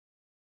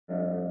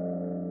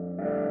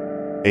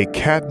A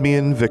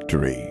Cadmean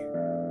Victory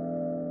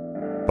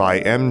by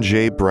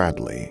M.J.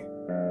 Bradley.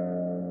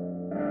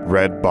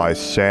 Read by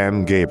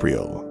Sam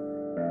Gabriel.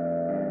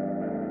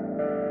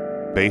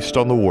 Based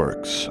on the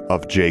works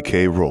of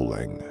J.K.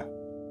 Rowling.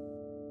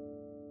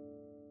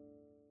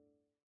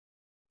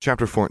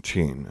 Chapter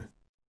 14.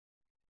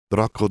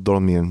 Draco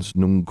Dormiens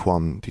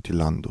Nunquam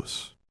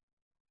Titillandus.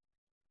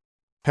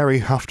 Harry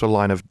huffed a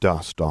line of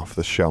dust off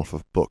the shelf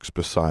of books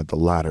beside the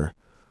ladder.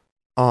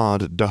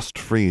 Odd,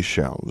 dust-free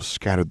shelves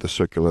scattered the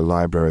circular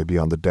library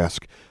beyond the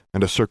desk,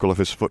 and a circle of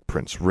his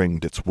footprints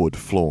ringed its wood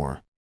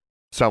floor.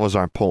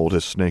 Salazar pulled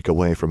his snake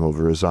away from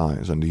over his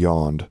eyes and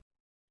yawned.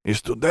 "Is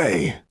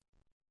today?"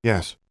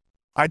 "Yes."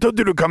 "I told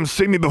you to come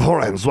see me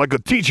beforehand so I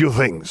could teach you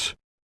things."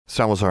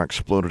 Salazar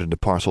exploded into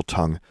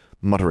Parseltongue,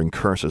 muttering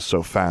curses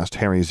so fast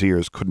Harry's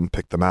ears couldn't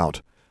pick them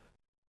out.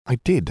 "I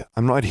did.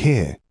 I'm right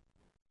here."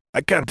 "I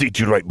can't teach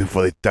you right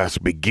before the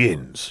task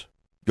begins.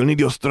 You'll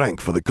need your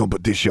strength for the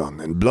competition,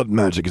 and blood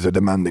magic is a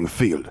demanding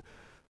field.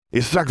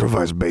 It's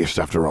sacrifice-based,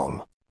 after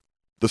all."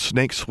 The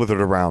snake slithered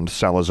around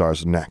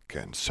Salazar's neck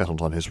and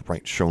settled on his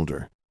right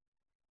shoulder.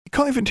 "You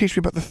can't even teach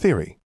me about the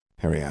theory?"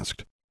 Harry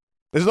asked.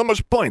 "There's not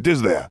much point,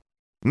 is there?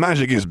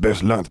 Magic is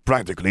best learnt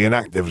practically and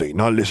actively,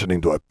 not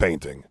listening to a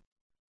painting."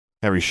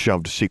 Harry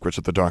shoved Secrets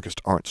of the Darkest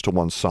Arts to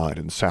one side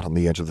and sat on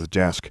the edge of the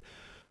desk.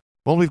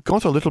 "Well, we've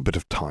got a little bit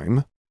of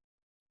time."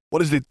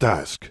 "What is the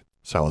task?"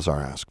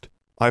 Salazar asked.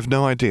 "I've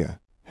no idea,"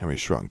 Harry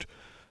shrugged.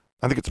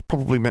 "I think it's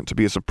probably meant to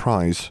be a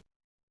surprise."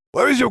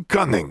 "Where is your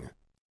cunning?"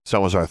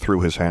 Salazar threw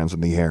his hands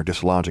in the air,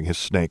 dislodging his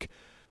snake.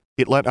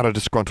 It let out a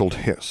disgruntled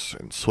hiss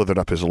and slithered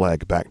up his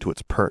leg back to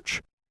its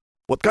perch.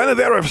 "What kind of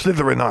heir of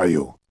Slytherin are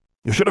you?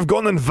 You should have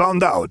gone and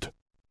found out."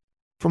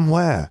 "From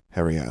where?"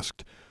 Harry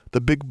asked.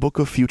 "The big book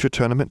of future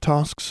tournament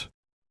tasks?"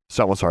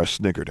 Salazar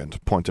sniggered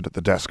and pointed at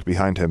the desk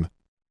behind him.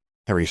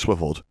 Harry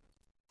swiveled.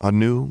 A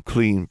new,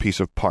 clean piece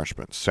of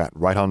parchment sat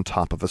right on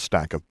top of a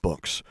stack of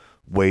books,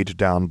 weighed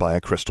down by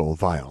a crystal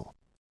vial.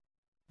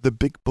 "The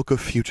big book of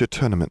future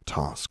tournament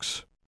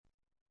tasks."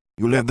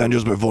 "You left that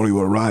just before you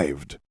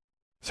arrived.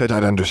 Said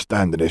I'd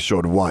understand in a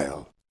short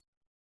while."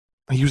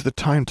 "I used the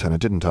time turner,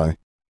 didn't I?"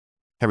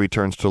 Harry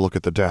turns to look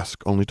at the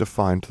desk, only to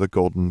find the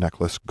golden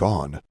necklace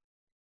gone.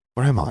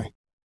 "Where am I?"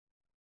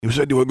 "You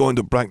said you were going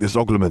to practice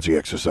occlumency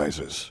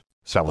exercises,"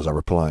 Salazar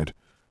replied.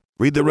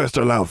 "Read the rest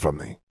aloud from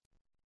me."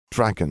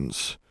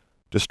 "Dragons.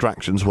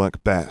 Distractions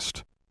work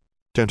best.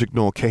 Don't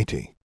ignore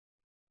Katie."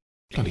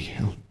 "Bloody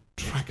hell,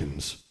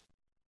 dragons."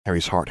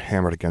 Harry's heart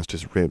hammered against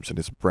his ribs and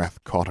his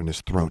breath caught in his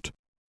throat.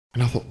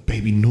 "And I thought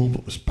baby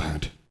Norbert was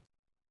bad."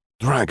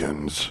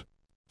 "Dragons,"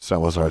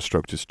 Salazar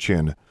stroked his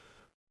chin.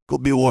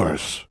 "Could be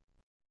worse."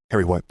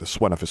 Harry wiped the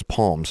sweat off his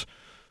palms.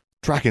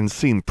 "Dragons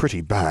seem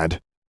pretty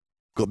bad."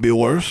 "Could be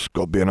worse,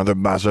 could be another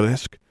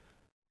basilisk.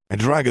 A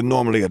dragon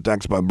normally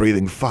attacks by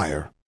breathing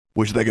fire,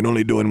 which they can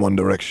only do in one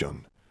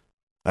direction.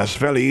 That's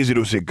fairly easy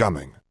to see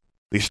coming.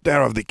 The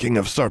stare of the King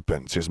of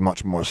Serpents is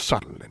much more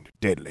subtle and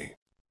deadly."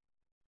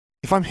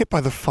 "If I'm hit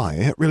by the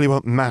fire, it really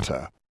won't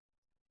matter."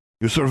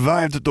 "You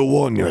survived to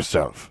warn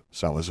yourself,"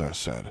 Salazar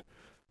said.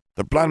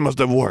 "The plan must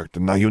have worked,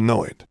 and now you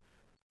know it,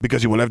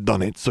 because you will have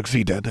done it,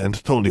 succeeded,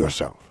 and told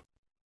yourself."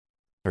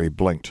 Harry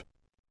blinked.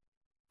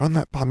 "Run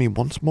that by me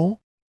once more?"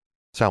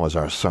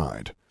 Salazar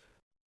sighed.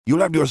 "You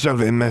left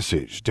yourself a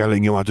message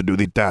telling you how to do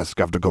the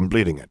task after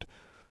completing it.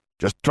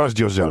 Just trust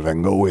yourself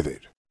and go with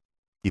it."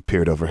 He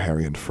peered over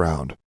Harry and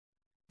frowned.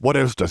 "What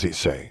else does it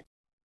say?"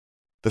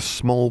 "The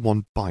small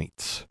one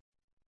bites."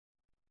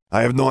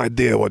 "I have no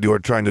idea what you are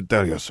trying to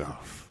tell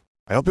yourself.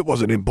 I hope it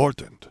wasn't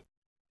important."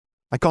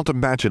 "I can't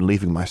imagine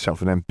leaving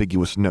myself an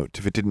ambiguous note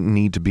if it didn't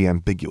need to be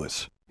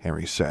ambiguous,"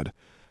 Harry said.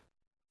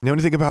 "Know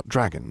anything about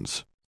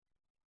dragons?"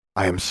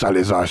 "I am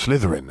Salazar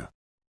Slytherin."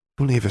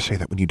 "You'll never say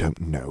that when you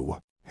don't know,"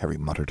 Harry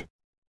muttered.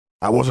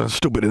 "I wasn't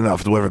stupid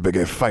enough to ever pick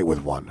a fight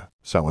with one,"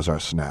 Salazar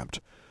snapped.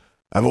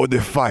 "Avoid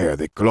the fire,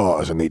 the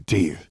claws, and the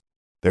teeth.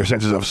 Their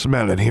senses of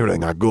smell and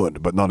hearing are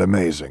good, but not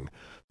amazing.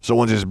 So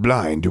once it's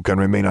blind, you can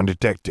remain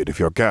undetected if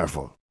you're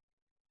careful."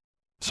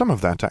 Some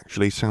of that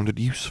actually sounded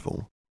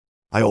useful.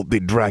 "I hope the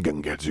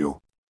dragon gets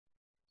you."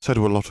 "So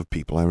do a lot of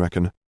people, I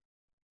reckon."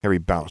 Harry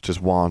bounced his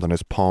wand on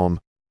his palm.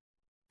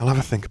 "I'll have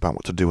a think about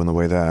what to do on the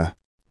way there.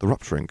 The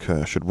rupturing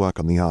curse should work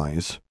on the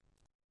eyes."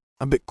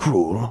 "A bit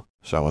cruel,"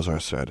 Salazar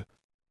said.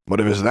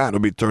 "But if it's that, it'll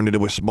be turned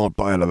into a small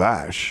pile of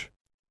ash."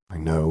 "I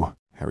know,"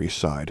 Harry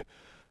sighed.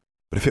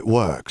 "But if it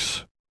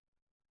works—"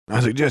 "I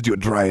suggest you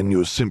try and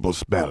use simple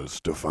spells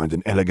to find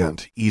an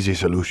elegant, easy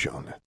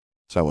solution,"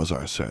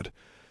 Salazar said.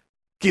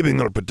 "Keeping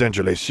your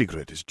potential a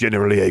secret is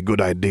generally a good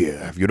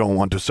idea if you don't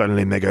want to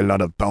suddenly make a lot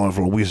of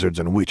powerful wizards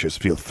and witches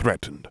feel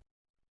threatened."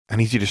 "An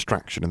easy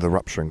distraction in the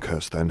rupturing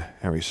curse, then,"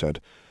 Harry said.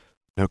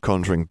 "No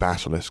conjuring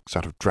basilisks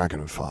out of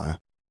dragon fire."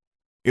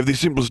 "If the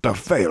simple stuff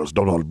fails,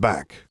 don't hold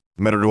back.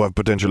 Better to have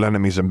potential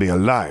enemies and be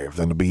alive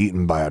than to be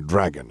eaten by a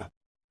dragon."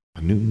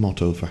 A new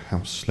motto for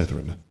House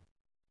Slytherin.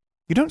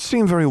 "You don't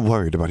seem very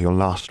worried about your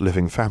last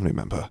living family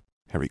member,"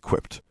 Harry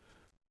quipped.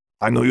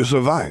 "I know you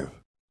survive.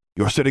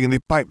 You're sitting in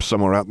the pipes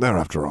somewhere out there,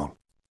 after all."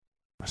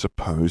 "I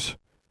suppose."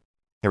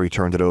 Harry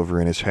turned it over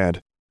in his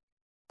head.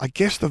 I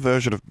guess the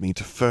version of me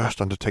to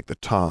first undertake the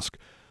task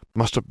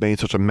must have made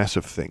such a mess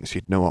of things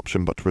he'd no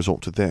option but to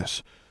resort to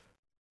this.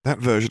 That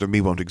version of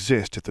me won't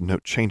exist if the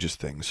note changes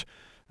things,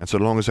 and so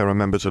long as I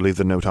remember to leave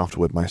the note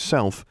afterward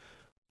myself,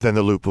 then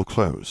the loop will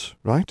close,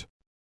 right?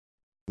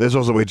 There's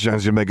also a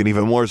chance you make an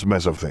even worse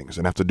mess of things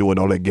and have to do it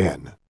all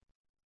again.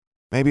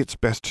 Maybe it's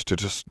best to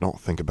just not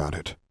think about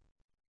it.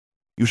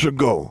 You should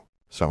go,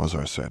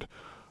 Salazar said.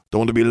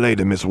 Don't want to be late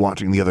and miss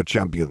watching the other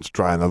champions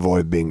try and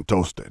avoid being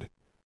toasted.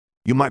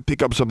 You might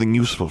pick up something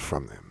useful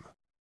from them.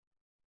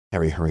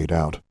 Harry hurried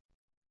out.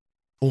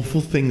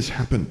 Awful things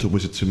happen to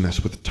wizards who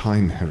mess with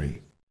time,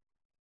 Harry.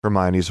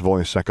 Hermione's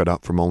voice echoed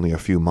up from only a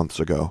few months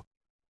ago.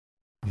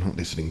 I'm not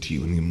listening to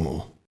you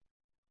anymore.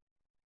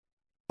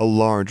 A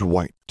large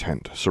white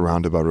tent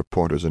surrounded by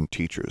reporters and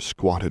teachers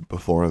squatted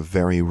before a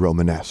very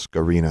Romanesque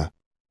arena.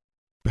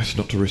 Best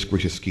not to risk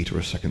Rita Skeeter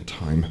a second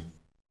time.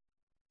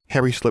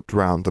 Harry slipped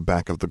round the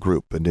back of the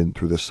group and in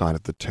through the side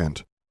of the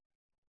tent.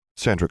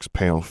 Cedric's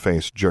pale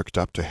face jerked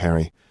up to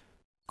Harry.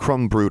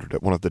 Crumb brooded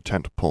at one of the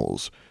tent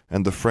poles,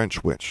 and the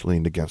French witch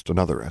leaned against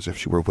another as if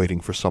she were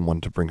waiting for someone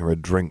to bring her a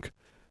drink.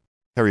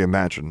 Harry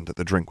imagined that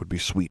the drink would be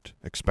sweet,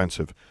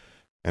 expensive,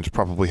 and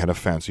probably had a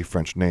fancy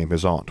French name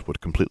his aunt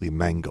would completely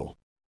mangle.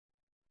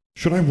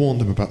 Should I warn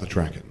them about the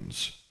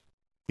dragons?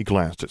 He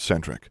glanced at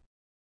Cedric.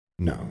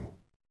 No,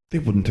 they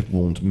wouldn't have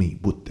warned me,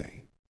 would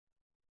they?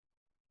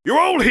 You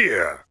all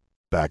here!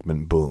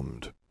 Bagman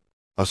boomed.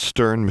 A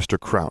stern Mr.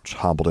 Crouch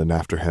hobbled in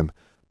after him,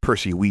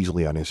 Percy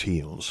Weasley on his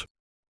heels.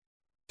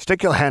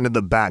 Stick your hand in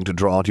the bag to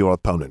draw out your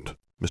opponent,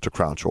 Mr.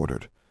 Crouch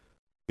ordered.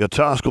 Your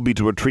task will be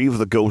to retrieve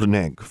the golden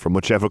egg from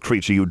whichever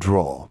creature you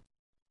draw.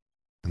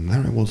 And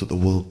there I was at the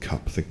World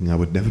Cup, thinking I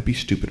would never be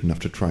stupid enough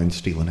to try and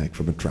steal an egg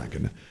from a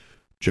dragon.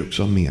 Joke's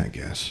on me, I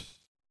guess.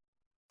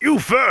 You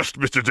first,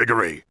 Mr.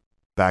 Diggory!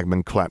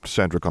 Bagman clapped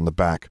Cedric on the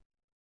back.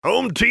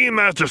 Home team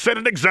has to set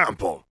an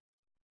example.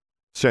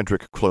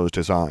 Cedric closed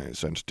his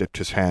eyes and dipped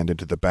his hand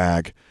into the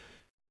bag.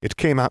 It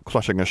came out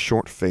clutching a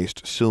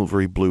short-faced,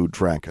 silvery blue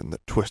dragon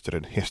that twisted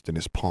and hissed in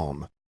his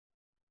palm.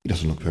 He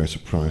doesn't look very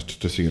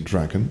surprised to see a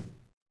dragon.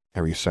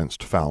 Harry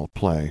sensed foul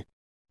play.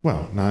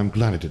 Well, now I'm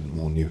glad I didn't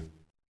warn you.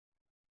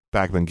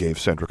 Bagman gave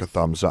Cedric a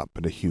thumbs up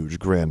and a huge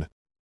grin.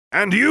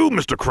 And you,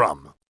 Mr.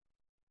 Crumb?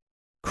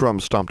 Crumb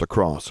stomped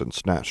across and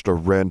snatched a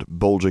red,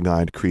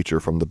 bulging-eyed creature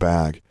from the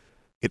bag.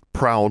 It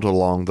prowled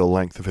along the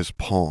length of his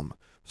palm,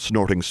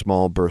 snorting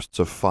small bursts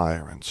of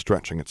fire and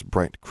stretching its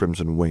bright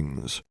crimson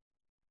wings.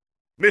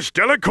 Miss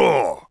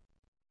Delacour!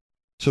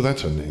 So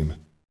that's her name.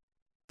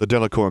 The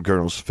Delacour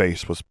girl's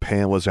face was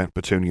pale as Aunt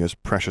Petunia's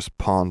precious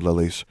pond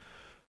lilies.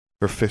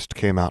 Her fist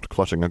came out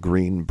clutching a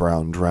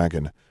green-brown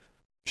dragon.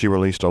 She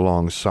released a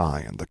long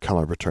sigh, and the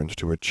color returned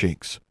to her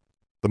cheeks.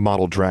 The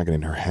model dragon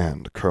in her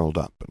hand curled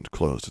up and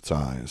closed its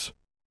eyes.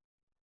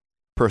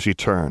 Percy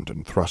turned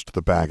and thrust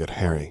the bag at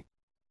Harry.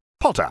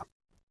 Potter!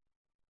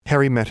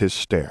 Harry met his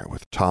stare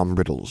with Tom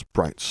Riddle's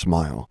bright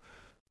smile.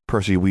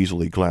 Percy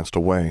Weasley glanced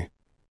away.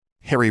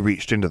 Harry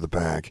reached into the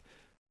bag.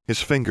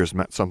 His fingers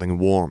met something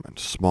warm and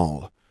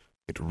small.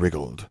 It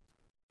wriggled.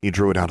 He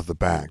drew it out of the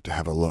bag to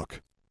have a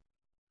look.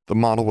 The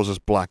model was as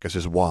black as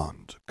his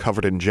wand,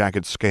 covered in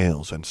jagged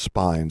scales and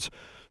spines,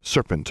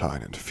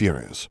 serpentine and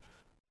furious.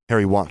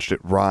 Harry watched it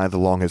writhe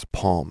along his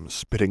palm,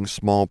 spitting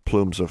small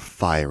plumes of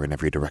fire in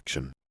every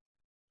direction.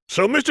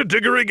 So Mr.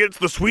 Diggory gets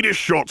the Swedish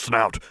short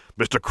snout,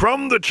 Mr.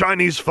 Crumb the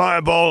Chinese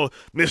fireball,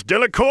 Miss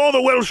Delacour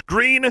the Welsh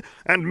green,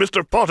 and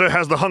Mr. Potter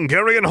has the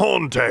Hungarian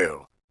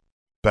horntail.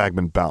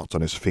 Bagman bounced on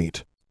his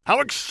feet.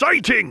 How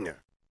exciting!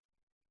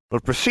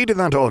 We'll proceed in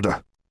that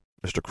order,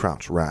 Mr.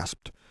 Crouch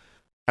rasped.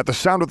 At the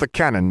sound of the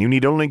cannon, you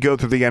need only go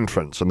through the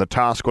entrance, and the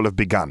task will have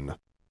begun.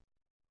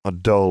 A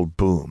dull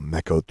boom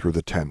echoed through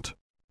the tent.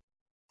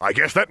 I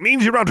guess that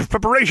means you're out of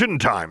preparation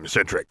time,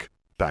 Cedric,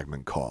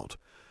 Bagman called.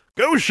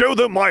 Go show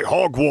them why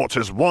Hogwarts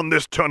has won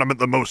this tournament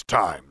the most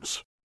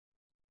times.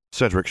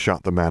 Cedric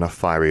shot the man a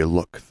fiery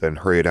look, then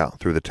hurried out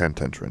through the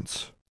tent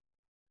entrance.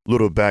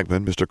 Little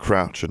Bagman, Mr.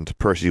 Crouch, and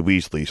Percy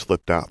Weasley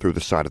slipped out through the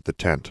side of the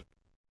tent.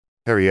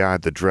 Harry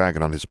eyed the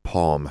dragon on his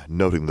palm,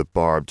 noting the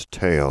barbed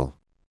tail.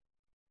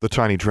 The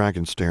tiny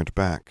dragon stared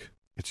back.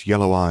 Its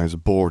yellow eyes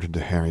bored into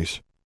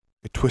Harry's.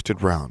 It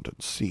twisted round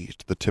and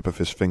seized the tip of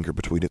his finger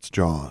between its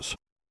jaws.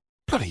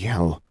 Bloody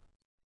hell!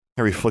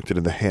 Harry flicked it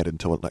in the head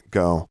until it let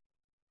go.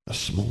 A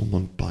small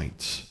one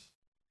bites.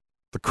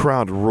 The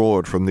crowd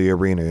roared from the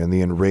arena, and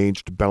the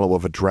enraged bellow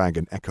of a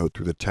dragon echoed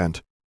through the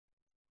tent.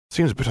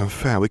 Seems a bit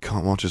unfair we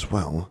can't watch as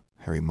well,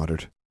 Harry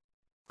muttered.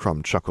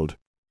 Crumb chuckled.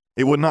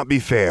 It would not be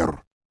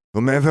fair.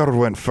 Whomever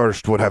went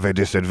first would have a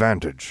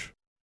disadvantage.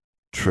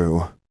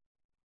 True.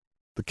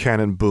 The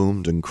cannon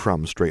boomed and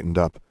Crumb straightened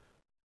up.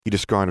 He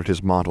discarded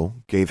his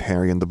model, gave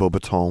Harry and the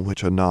Beauxbatons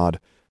Witch a nod,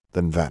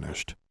 then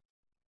vanished.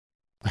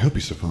 I hope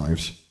he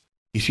survives.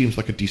 He seems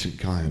like a decent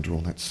guy under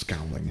all that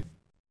scowling.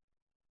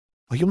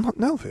 Are you not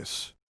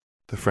nervous?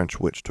 The French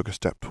witch took a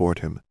step toward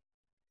him.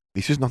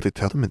 This is not a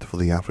tournament for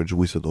the average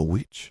wizard or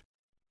witch.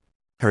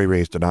 Harry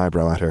raised an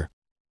eyebrow at her.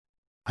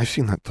 I've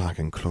seen that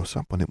dragon close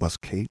up when it was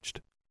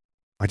caged.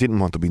 I didn't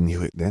want to be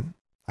near it then.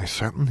 I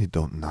certainly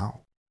don't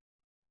now.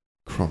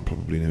 Crom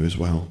probably knew as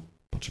well.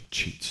 Bunch of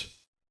cheats.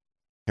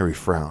 Harry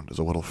frowned as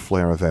a little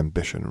flare of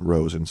ambition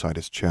rose inside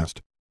his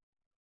chest.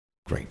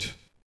 Great.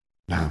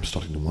 Now I'm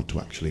starting to want to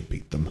actually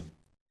beat them.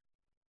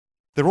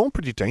 They're all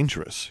pretty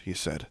dangerous, he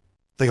said.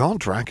 They are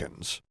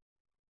dragons.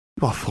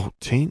 You are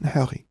 14,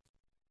 Harry.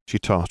 She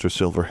tossed her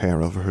silver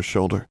hair over her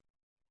shoulder.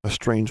 A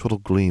strange little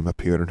gleam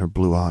appeared in her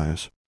blue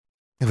eyes.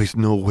 There is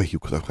no way you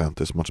could have learned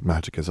as much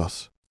magic as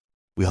us.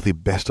 We are the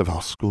best of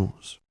our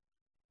schools.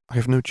 I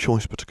have no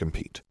choice but to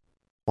compete.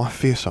 Why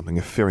fear something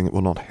if fearing it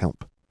will not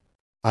help?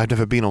 I've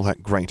never been all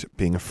that great at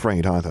being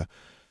afraid either.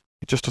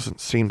 It just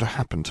doesn't seem to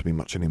happen to me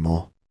much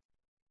anymore.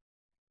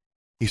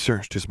 He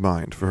searched his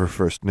mind for her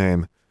first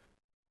name.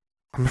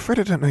 I'm afraid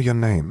I don't know your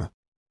name.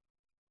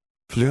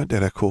 Fleur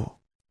Draco.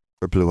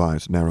 Her blue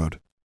eyes narrowed.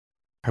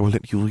 I will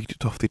let you read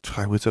it off the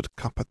Triwizard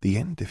Cup at the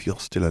end if you're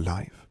still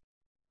alive.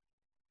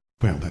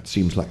 Well, that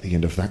seems like the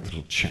end of that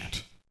little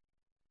chat.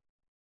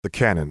 The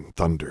cannon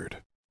thundered.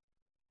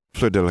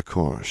 Fleur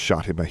Delacour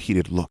shot him a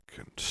heated look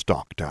and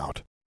stalked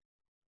out.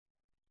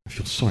 I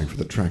feel sorry for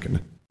the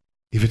dragon.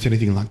 If it's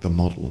anything like the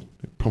model,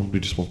 it probably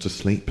just wants to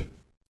sleep.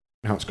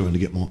 Now it's going to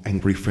get more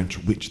angry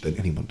French witch than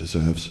anyone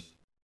deserves.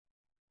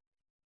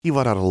 He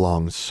let out a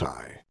long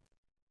sigh.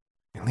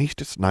 At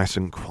least it's nice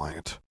and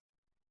quiet.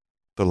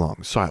 The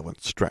long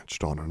silence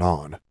stretched on and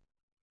on.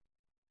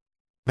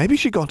 Maybe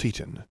she got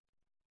eaten.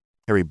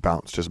 Harry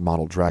bounced his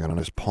model dragon on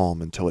his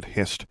palm until it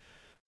hissed.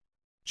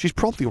 She's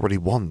probably already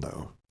won,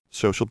 though,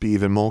 so she'll be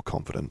even more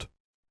confident.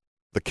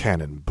 The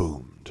cannon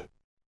boomed.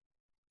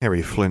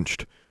 Harry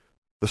flinched.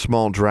 The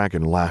small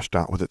dragon lashed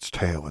out with its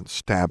tail and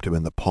stabbed him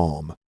in the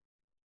palm.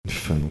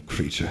 Infernal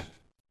creature.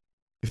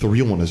 If the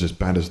real one is as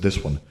bad as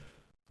this one,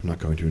 I'm not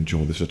going to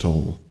enjoy this at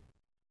all.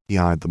 He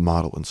eyed the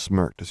model and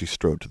smirked as he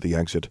strode to the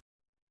exit.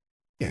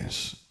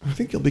 Yes, I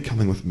think you'll be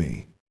coming with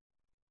me.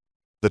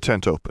 The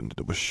tent opened, and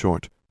it was a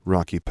short,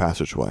 rocky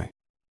passageway.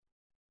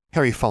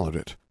 Harry followed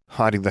it,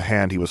 hiding the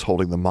hand he was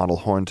holding the model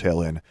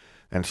horntail in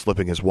and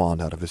slipping his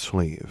wand out of his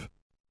sleeve.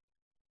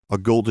 A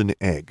golden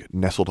egg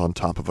nestled on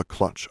top of a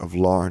clutch of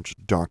large,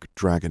 dark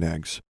dragon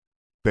eggs.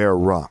 Bare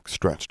rock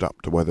stretched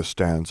up to where the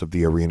stands of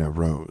the arena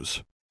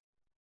rose.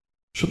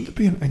 Shouldn't there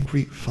be an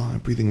angry,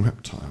 fire-breathing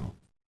reptile?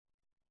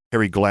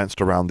 Harry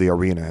glanced around the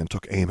arena and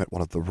took aim at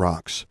one of the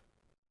rocks.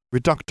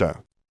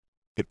 Reducto!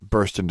 It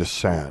burst into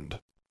sand.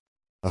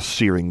 A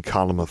searing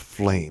column of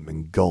flame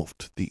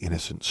engulfed the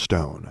innocent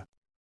stone.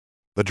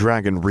 The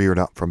dragon reared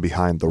up from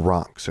behind the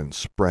rocks and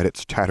spread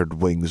its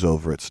tattered wings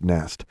over its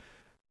nest.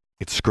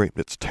 It scraped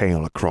its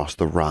tail across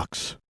the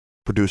rocks,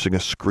 producing a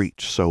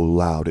screech so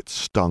loud it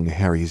stung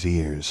Harry's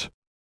ears.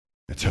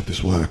 Let's hope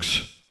this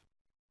works.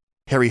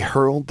 Harry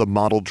hurled the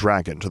model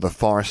dragon to the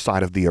far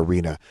side of the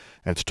arena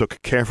and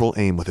took careful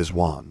aim with his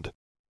wand.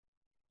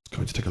 It's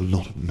going to take a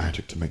lot of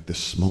magic to make this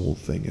small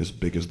thing as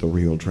big as the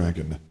real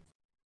dragon.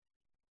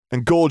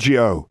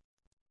 Engorgio!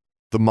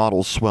 The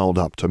model swelled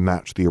up to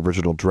match the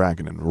original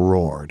dragon and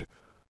roared.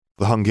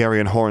 The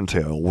Hungarian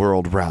horntail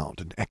whirled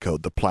round and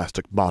echoed the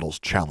plastic model's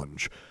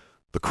challenge.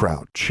 The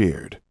crowd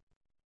cheered.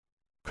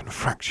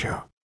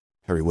 Confractio,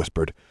 Harry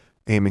whispered,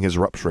 aiming his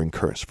rupturing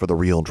curse for the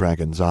real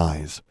dragon's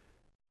eyes.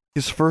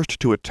 His first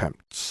two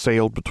attempts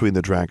sailed between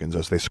the dragons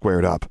as they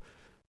squared up.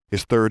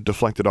 His third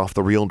deflected off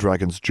the real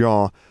dragon's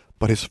jaw,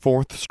 but his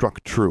fourth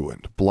struck true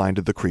and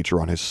blinded the creature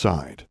on his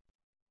side.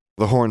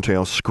 The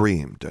horntail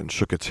screamed and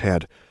shook its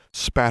head,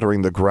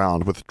 spattering the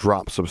ground with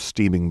drops of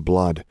steaming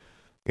blood.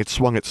 It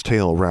swung its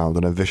tail round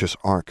in a vicious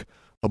arc,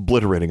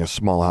 obliterating a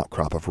small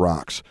outcrop of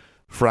rocks.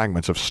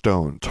 Fragments of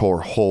stone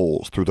tore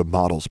holes through the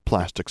model's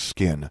plastic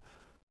skin.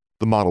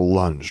 The model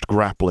lunged,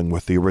 grappling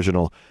with the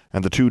original,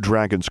 and the two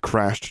dragons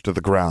crashed to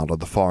the ground on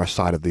the far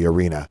side of the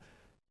arena.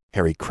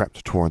 Harry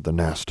crept toward the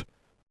nest.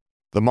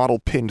 The model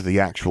pinned the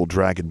actual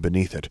dragon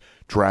beneath it,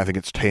 driving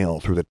its tail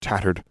through the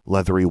tattered,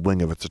 leathery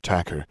wing of its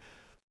attacker.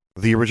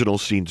 The original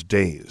seemed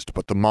dazed,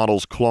 but the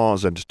model's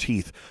claws and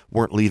teeth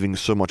weren't leaving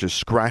so much as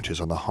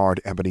scratches on the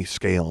hard ebony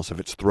scales of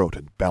its throat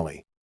and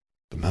belly.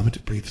 The moment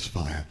it breathes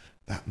fire,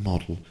 that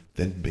model,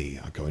 then me,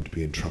 are going to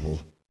be in trouble.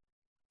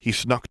 He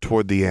snuck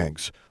toward the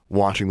eggs,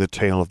 watching the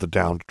tail of the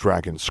downed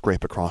dragon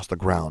scrape across the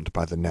ground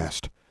by the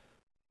nest.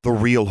 The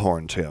real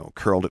horntail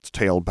curled its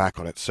tail back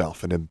on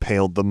itself and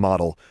impaled the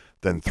model,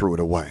 then threw it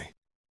away.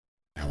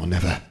 Now or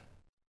never.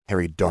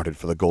 Harry darted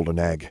for the golden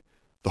egg.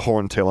 The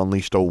horntail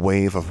unleashed a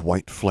wave of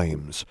white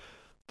flames.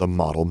 The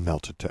model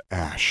melted to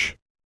ash.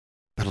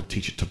 That'll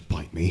teach it to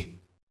bite me.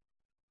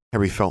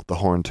 Harry felt the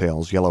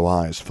horntail's yellow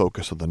eyes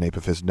focus on the nape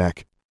of his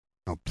neck.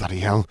 Oh, bloody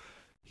hell!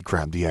 He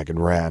grabbed the egg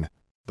and ran.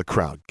 The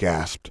crowd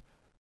gasped.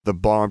 The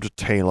barbed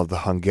tail of the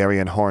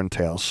Hungarian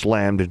horntail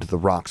slammed into the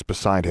rocks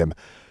beside him.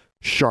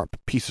 Sharp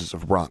pieces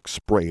of rock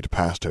sprayed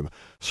past him,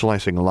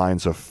 slicing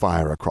lines of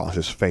fire across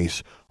his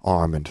face,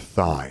 arm, and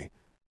thigh.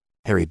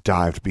 Harry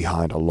dived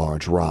behind a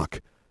large rock.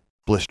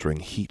 Blistering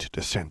heat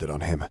descended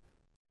on him.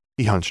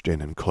 He hunched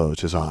in and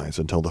closed his eyes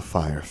until the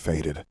fire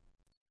faded.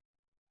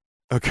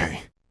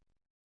 Okay,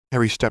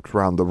 Harry stepped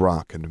round the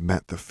rock and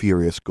met the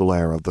furious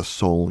glare of the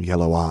sole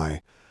yellow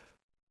eye.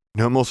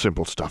 No more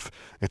simple stuff.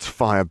 It's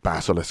fire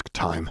basilisk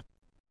time.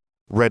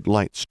 Red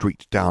light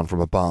streaked down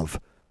from above.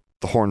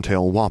 The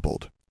horntail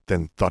wobbled,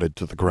 then thudded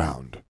to the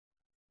ground.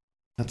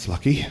 That's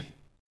lucky.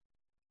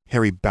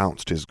 Harry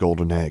bounced his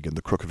golden egg in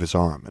the crook of his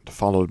arm and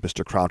followed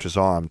Mr. Crouch's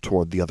arm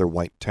toward the other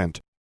white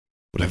tent.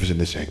 Whatever's in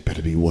this egg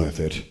better be worth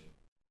it.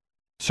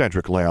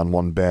 Cedric lay on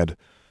one bed.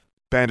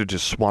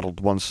 Bandages swaddled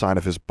one side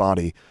of his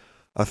body.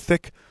 A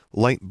thick,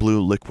 light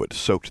blue liquid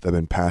soaked them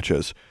in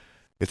patches.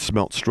 It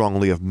smelt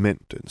strongly of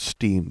mint and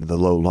steamed in the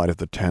low light of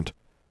the tent.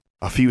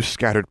 A few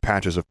scattered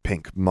patches of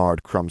pink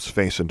marred Crumb's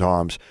face and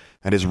arms,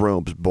 and his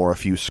robes bore a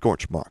few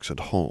scorch marks and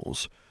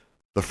holes.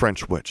 The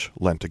French witch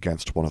leant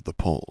against one of the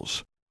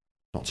poles.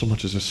 Not so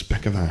much as a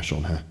speck of ash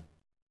on her.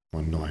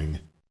 Annoying.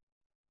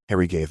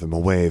 Harry gave them a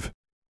wave.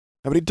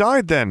 Nobody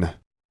died, then?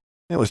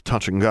 It was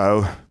touch and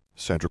go,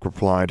 Cedric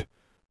replied.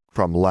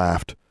 Crumb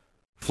laughed.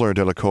 Fleur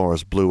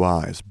Delacour's blue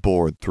eyes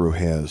bored through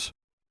his.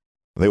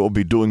 They will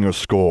be doing your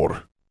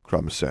score,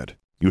 Crumb said.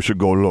 You should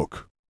go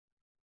look.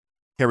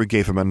 Harry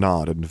gave him a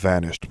nod and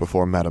vanished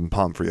before Madame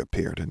Pomfrey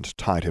appeared and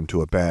tied him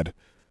to a bed.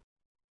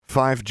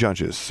 5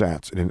 judges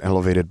sat in an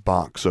elevated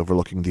box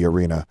overlooking the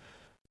arena.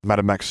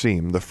 Madame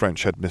Maxime, the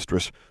French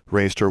headmistress,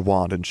 raised her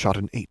wand and shot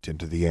an 8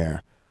 into the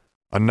air.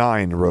 A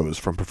 9 rose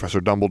from Professor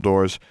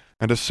Dumbledore's,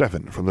 and a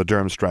 7 from the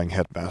Durmstrang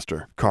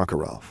headmaster,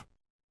 Karkaroff.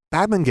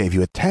 Badman gave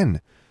you a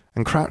 10,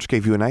 and Crouch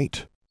gave you an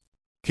 8.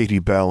 Katie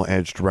Bell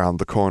edged round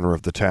the corner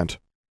of the tent.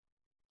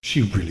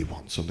 She really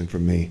wants something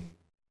from me.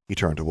 He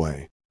turned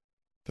away.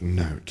 The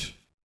note.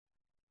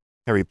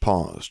 Harry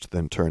paused,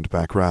 then turned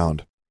back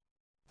round.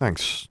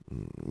 Thanks.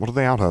 What are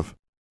they out of?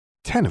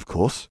 10, of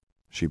course,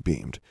 she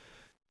beamed.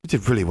 You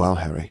did really well,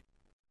 Harry.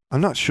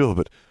 I'm not sure,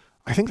 but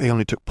I think they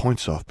only took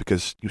points off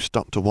because you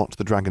stopped to watch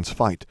the dragons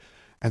fight,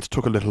 and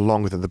took a little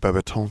longer than the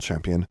Beaubaton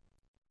champion.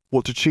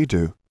 What did she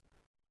do?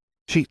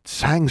 She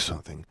sang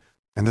something,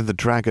 and then the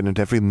dragon and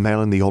every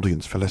male in the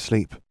audience fell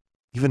asleep.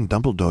 Even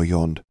Dumbledore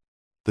yawned.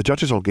 The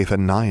judges all gave her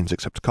 9s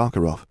except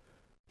Karkaroff.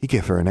 He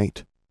gave her an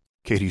 8.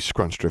 Katie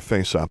scrunched her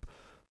face up.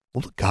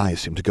 All the guys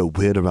seemed to go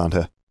weird around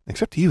her,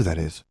 except you, that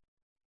is.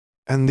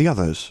 And the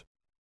others?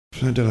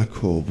 Fleur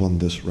Delacour won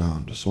this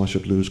round, so I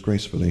should lose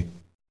gracefully.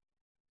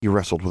 He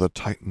wrestled with a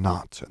tight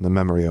knot in the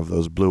memory of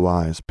those blue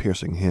eyes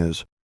piercing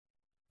his.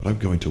 But I'm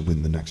going to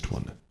win the next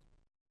one.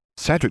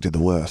 Cedric did the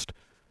worst.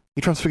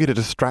 He transfigured a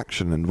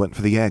distraction and went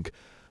for the egg,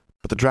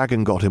 but the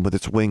dragon got him with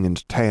its wing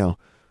and tail.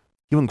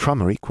 You and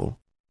Crumb are equal.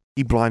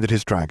 He blinded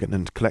his dragon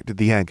and collected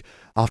the egg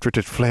after it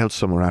had flailed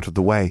somewhere out of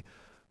the way,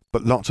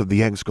 but lots of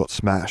the eggs got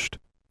smashed.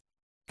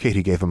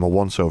 Katie gave him a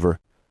once-over.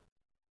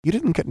 You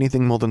didn't get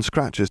anything more than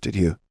scratches, did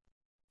you?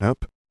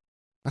 Nope.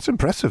 That's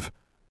impressive.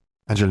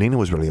 Angelina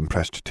was really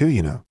impressed too,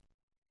 you know.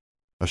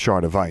 A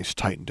shard of ice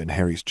tightened in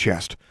Harry's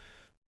chest.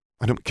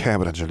 I don't care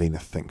what Angelina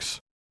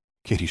thinks.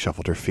 Katie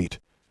shuffled her feet.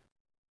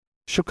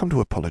 She'll come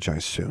to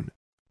apologize soon,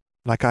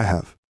 like I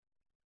have.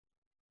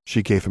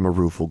 She gave him a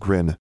rueful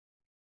grin.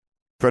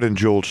 Fred and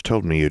George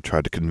told me you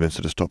tried to convince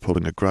her to stop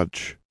holding a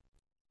grudge.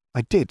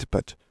 I did,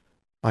 but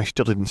I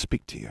still didn't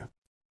speak to you.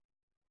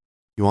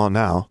 You are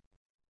now?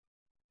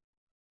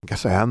 I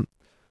guess I am.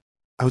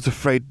 I was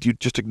afraid you'd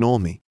just ignore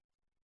me.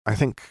 I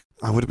think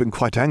I would have been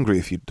quite angry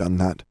if you'd done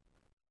that.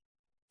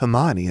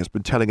 Hermione has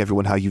been telling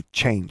everyone how you've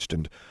changed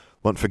and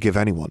won't forgive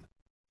anyone.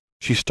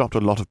 She stopped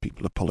a lot of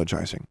people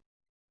apologizing.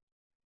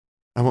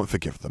 I won't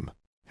forgive them,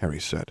 Harry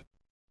said.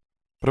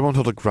 But I won't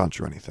hold a grudge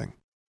or anything.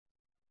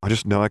 I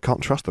just know I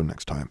can't trust them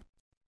next time.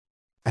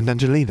 And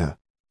Angelina?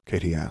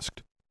 Katie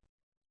asked.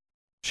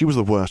 She was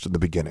the worst in the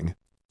beginning.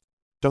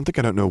 Don't think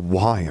I don't know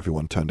why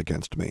everyone turned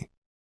against me.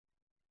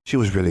 She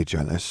was really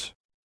jealous,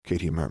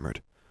 Katie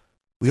murmured.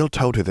 We all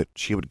told her that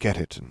she would get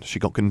it, and she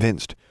got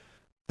convinced.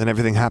 Then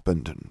everything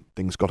happened, and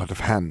things got out of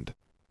hand.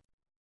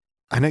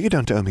 I know you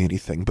don't owe me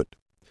anything, but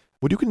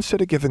would you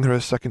consider giving her a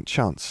second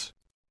chance?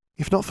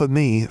 If not for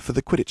me, for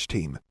the Quidditch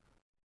team.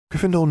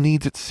 Gryffindor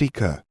needs its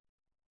seeker.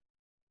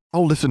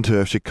 I'll listen to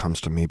her if she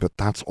comes to me, but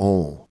that's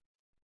all.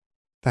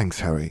 Thanks,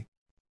 Harry.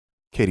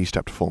 Katie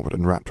stepped forward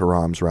and wrapped her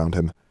arms round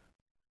him.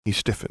 He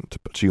stiffened,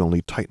 but she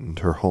only tightened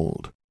her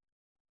hold.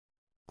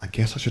 I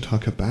guess I should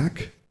hug her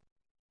back?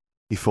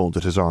 He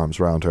folded his arms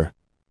round her.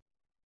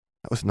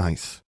 That was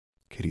nice,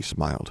 Katie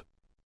smiled.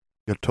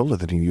 You're taller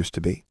than you used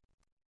to be.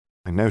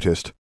 I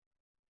noticed.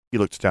 He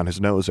looked down his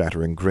nose at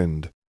her and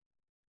grinned.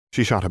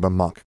 She shot him a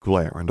mock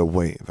glare and a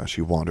wave as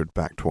she wandered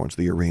back towards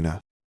the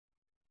arena.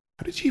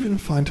 How did she even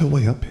find her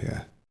way up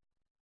here?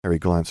 Harry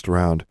glanced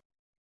around.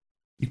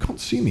 You can't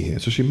see me here,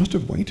 so she must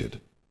have waited.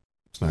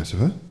 It's nice of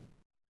her.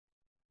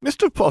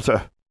 Mr.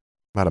 Potter!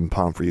 Madame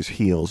Pomfrey's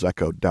heels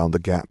echoed down the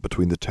gap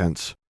between the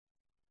tents.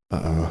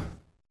 Uh-oh.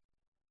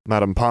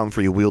 Madame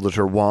Pomfrey wielded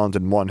her wand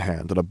in one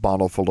hand and a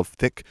bottle full of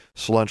thick,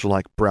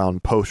 sludge-like brown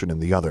potion in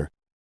the other.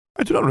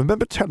 I do not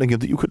remember telling you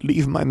that you could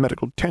leave my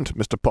medical tent,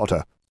 Mr.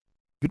 Potter.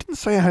 You didn't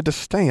say I had to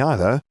stay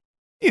either.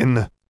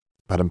 In!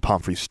 Madame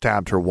Pomfrey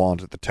stabbed her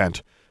wand at the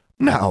tent.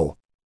 Now!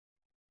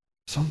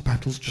 Some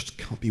battles just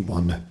can't be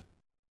won.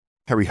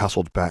 Harry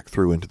hustled back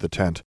through into the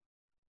tent.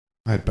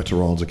 I had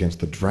better odds against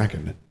the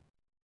dragon.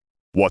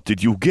 What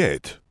did you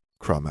get?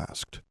 Crumb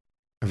asked.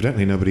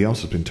 Evidently nobody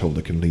else has been told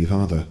they can leave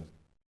either.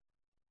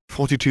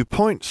 42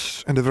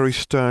 points, and a very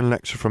stern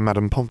lecture from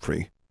Madame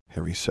Pomfrey,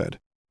 Harry said.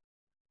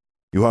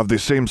 You have the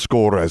same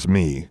score as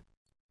me.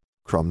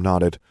 Crumb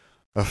nodded.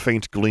 A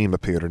faint gleam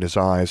appeared in his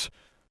eyes.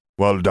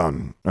 Well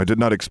done. I did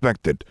not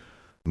expect it,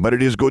 but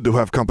it is good to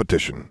have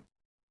competition.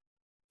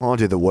 I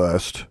did the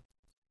worst.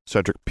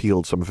 Cedric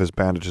peeled some of his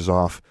bandages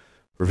off,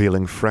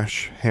 revealing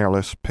fresh,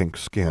 hairless pink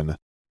skin.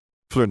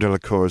 Fleur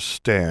Delacour's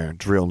stare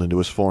drilled into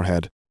his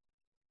forehead.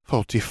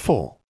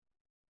 44.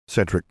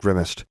 Cedric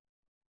grimaced.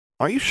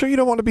 Are you sure you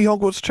don't want to be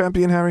Hogwarts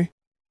champion, Harry?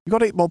 You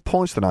got 8 more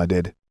points than I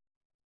did.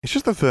 It's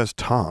just the first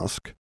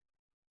task.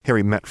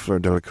 Harry met Fleur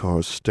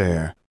Delacour's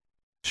stare.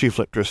 She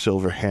flipped her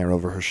silver hair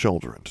over her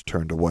shoulder and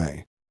turned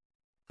away.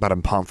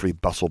 Madame Pomfrey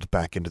bustled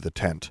back into the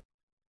tent.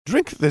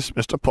 Drink this,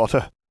 Mr.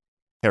 Potter.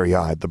 Harry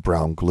eyed the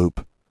brown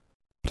gloop.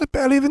 But I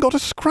barely even got a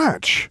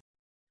scratch.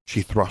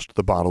 She thrust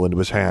the bottle into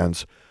his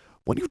hands.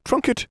 When you've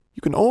drunk it, you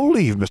can all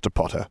leave, Mr.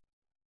 Potter.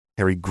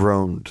 Harry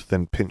groaned,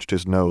 then pinched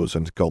his nose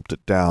and gulped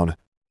it down.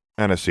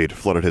 Aniseed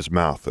flooded his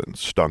mouth and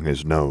stung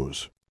his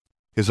nose.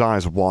 His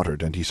eyes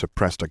watered, and he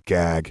suppressed a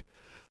gag.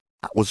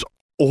 That was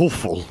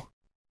awful.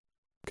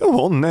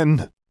 Go on,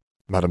 then.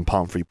 Madame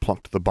Pomfrey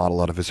plucked the bottle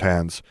out of his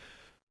hands.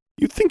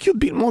 You'd think you'd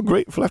be more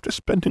grateful after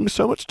spending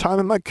so much time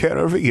in my care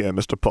over here,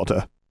 Mr.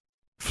 Potter.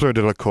 Fleur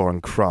Delacour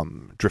and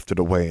Crumb drifted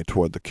away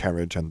toward the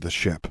carriage and the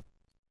ship.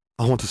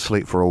 I want to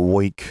sleep for a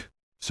week,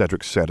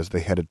 Cedric said as they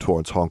headed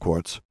towards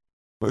Hogwarts.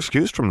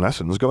 Excused from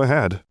lessons, go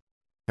ahead.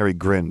 Harry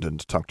grinned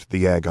and tucked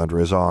the egg under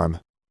his arm.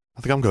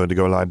 I think I'm going to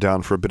go lie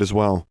down for a bit as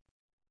well.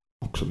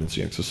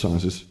 Occlumency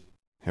exercises,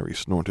 Harry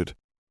snorted.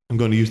 I'm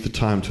going to use the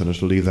time turner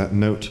to leave that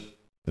note,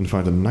 then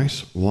find a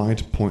nice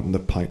wide point in the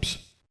pipes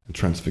and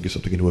transfigure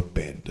something into a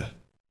bed.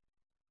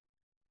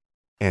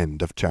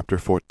 End of chapter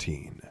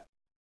 14.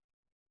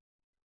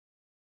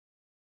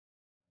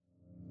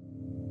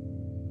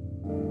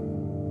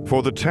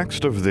 For the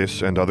text of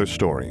this and other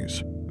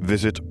stories,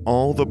 visit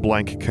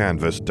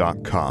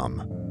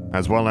alltheblankcanvas.com,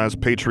 as well as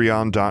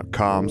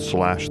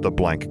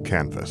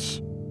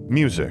patreon.com/theblankcanvas.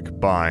 Music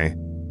by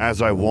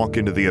As I Walk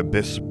Into the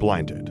Abyss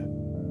Blinded.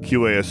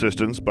 QA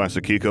assistance by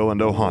Sakiko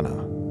and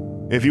Ohana.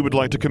 If you would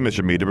like to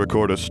commission me to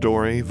record a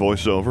story,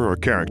 voiceover, or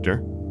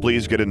character,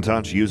 please get in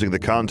touch using the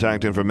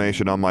contact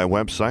information on my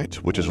website,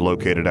 which is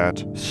located at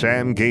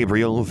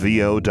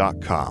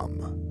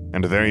samgabrielvo.com.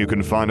 And there you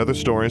can find other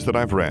stories that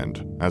I've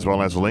read, as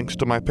well as links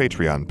to my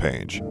Patreon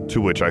page, to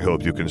which I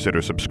hope you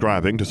consider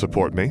subscribing to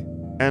support me,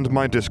 and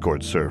my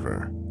Discord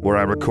server, where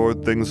I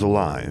record things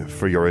live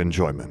for your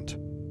enjoyment.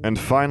 And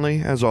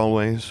finally, as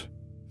always,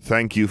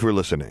 thank you for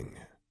listening.